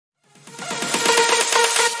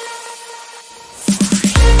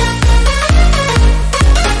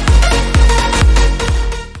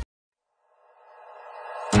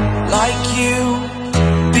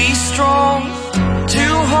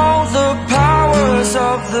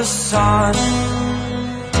the sun.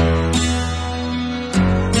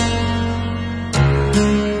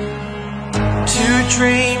 To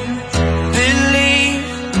dream, believe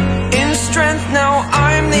in strength. Now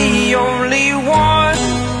I'm the only one,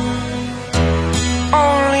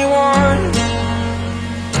 only one.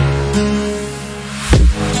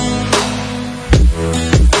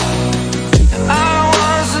 I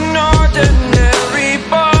was an ordinary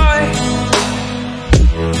boy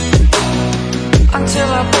until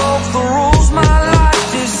I broke the rules. My life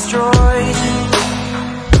destroyed,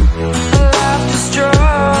 life destroyed.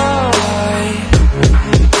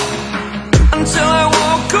 Until I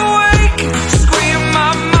woke awake, scream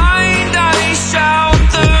my mind, I shout,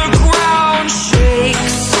 the ground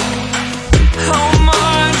shakes. How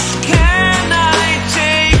much can I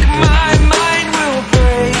take? My mind will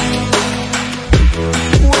break.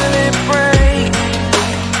 Will it break?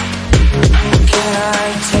 Can I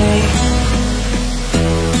take?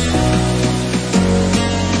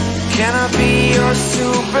 Can I be your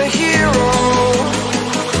superhero?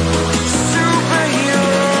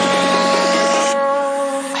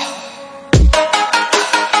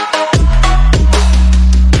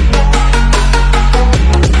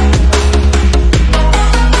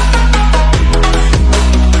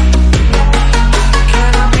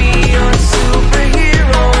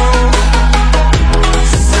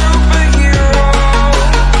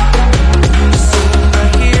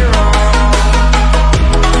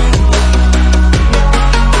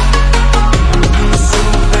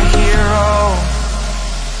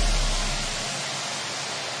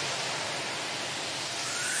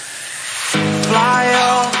 Fly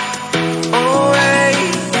away.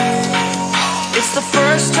 It's the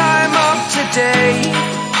first time of today.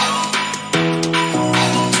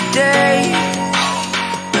 Today.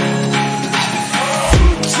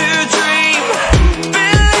 To dream,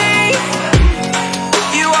 believe.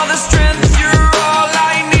 You are the strength, you're all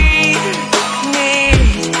I need.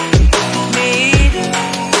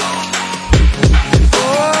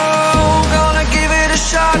 Oh, gonna give it a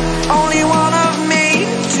shot. Only one of me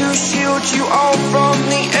to shield you all from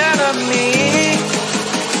the enemy.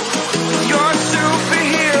 You're a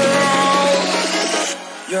superhero.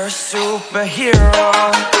 You're a superhero.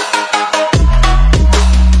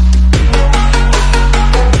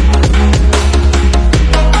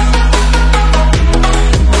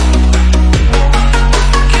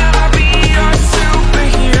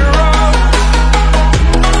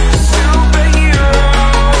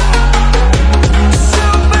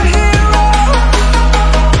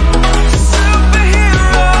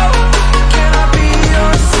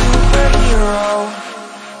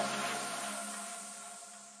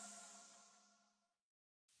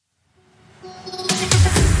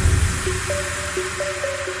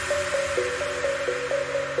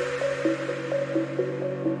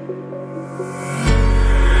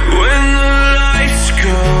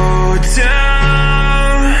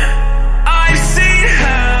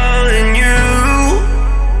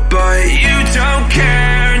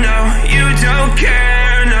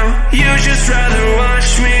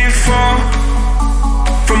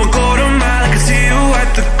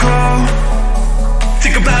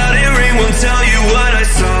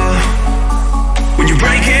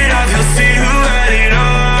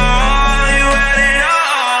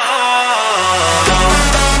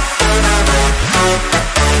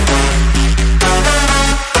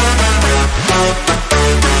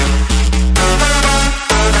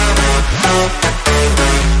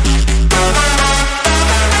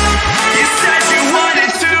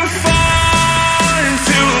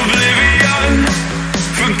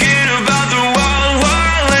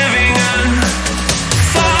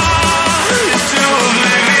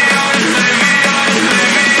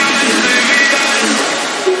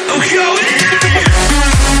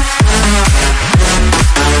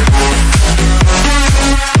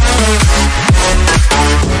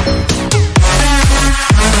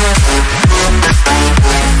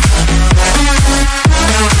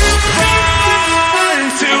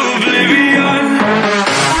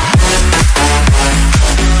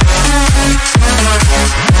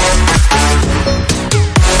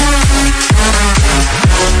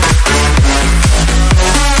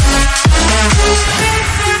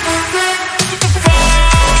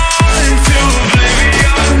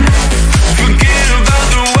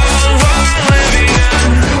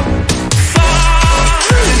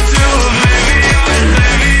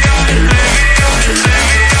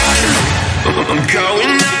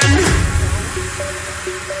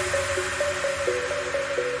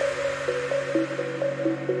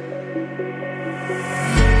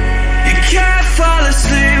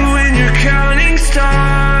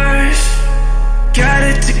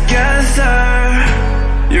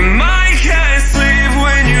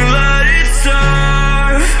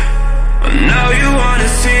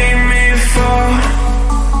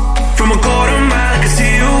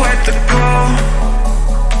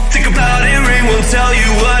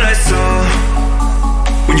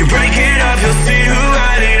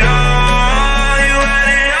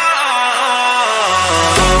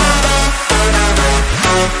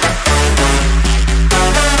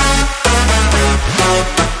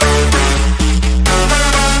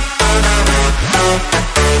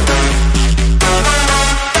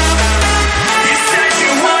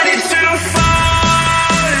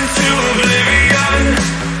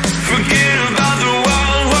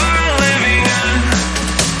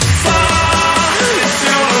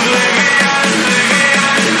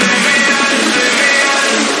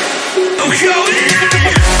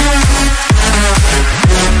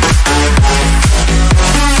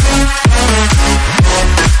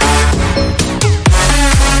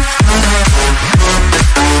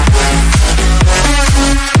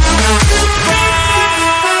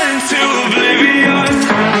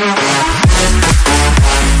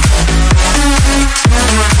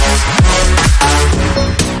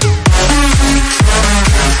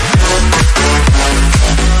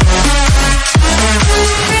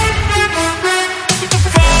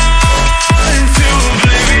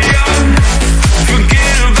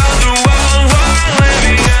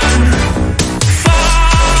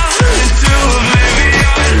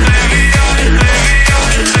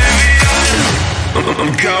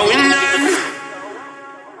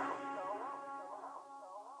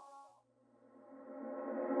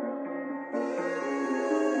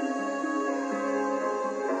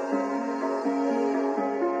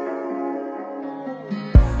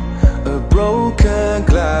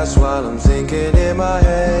 eyes while I'm thinking in my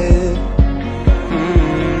head.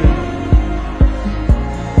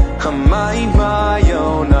 I mind my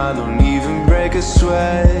own, I don't even break a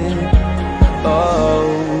sweat. Oh,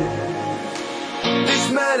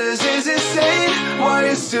 this madness is insane. Why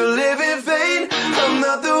you still live in vain? I'm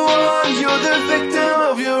not the one, you're the victim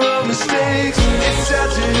of your own mistakes. It's sad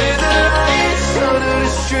to hear the lights under the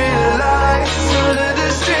street lights, under the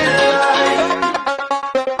street lights.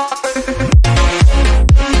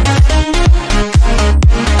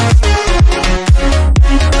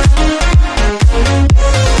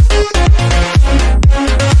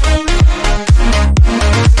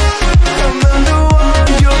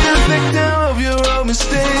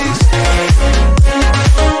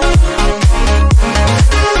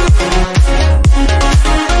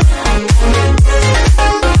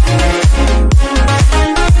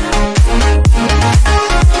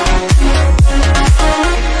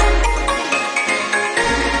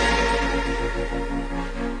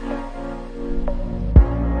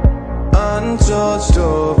 Untold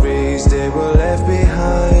stories, they were left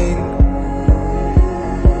behind.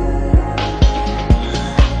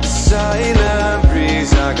 Silent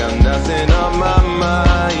breeze, I got nothing on my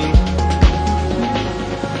mind.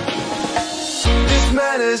 This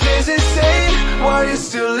madness is insane. Why you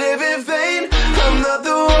still live in vain? I'm not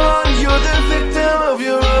the one, you're the victim of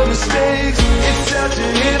your own mistakes. It's sad to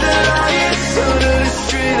hear the lights under the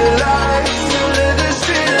street lights, under the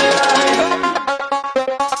street lights.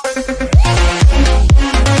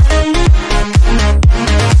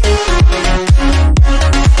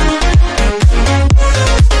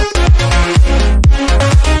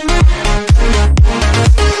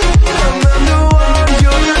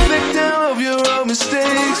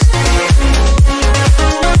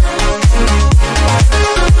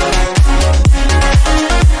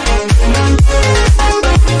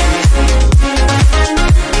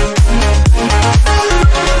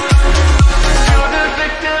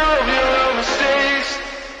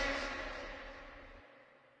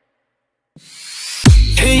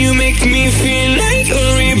 You make me feel like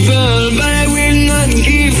a rebel, but I will not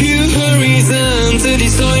give you a reason to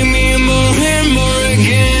destroy me more and more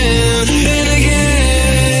again and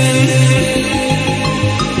again.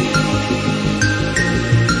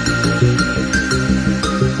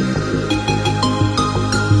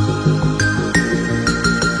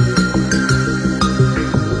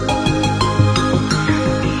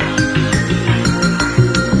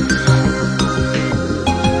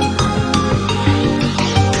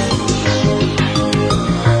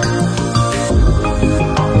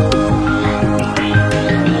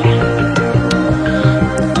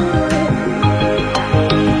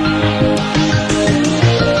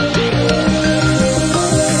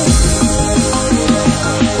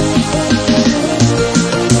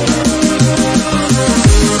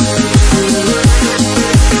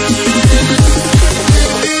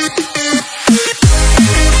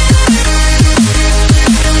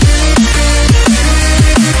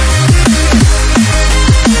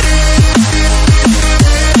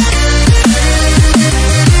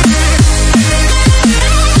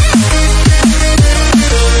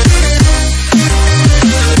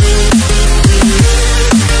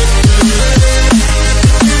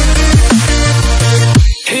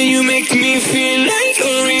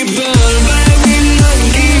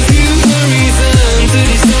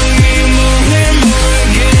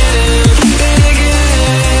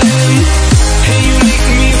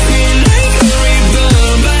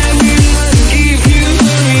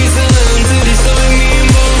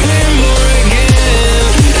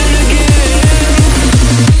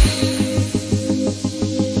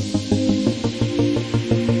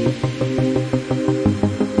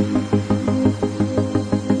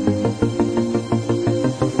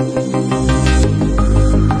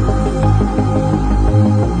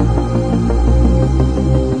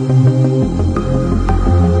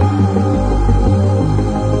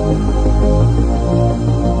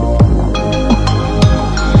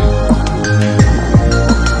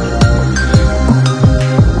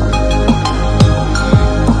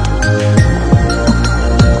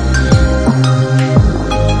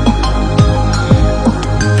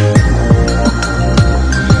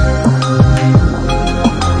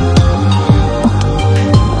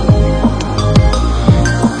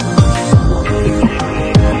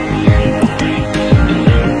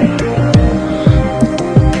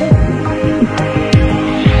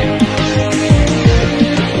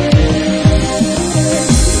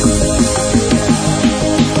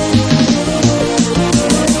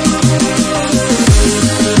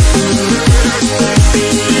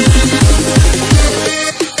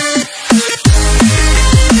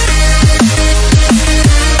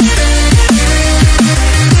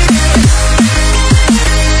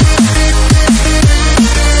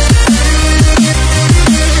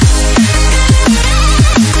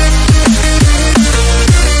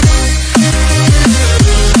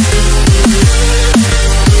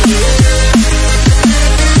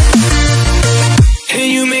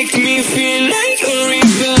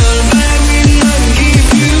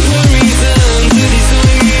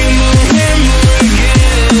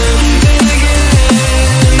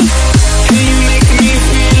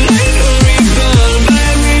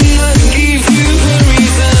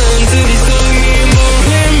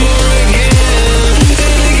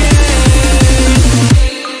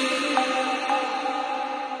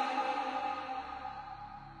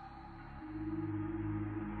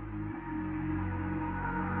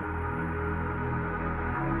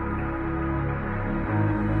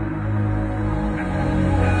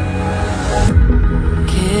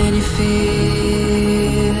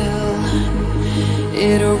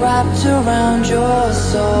 surround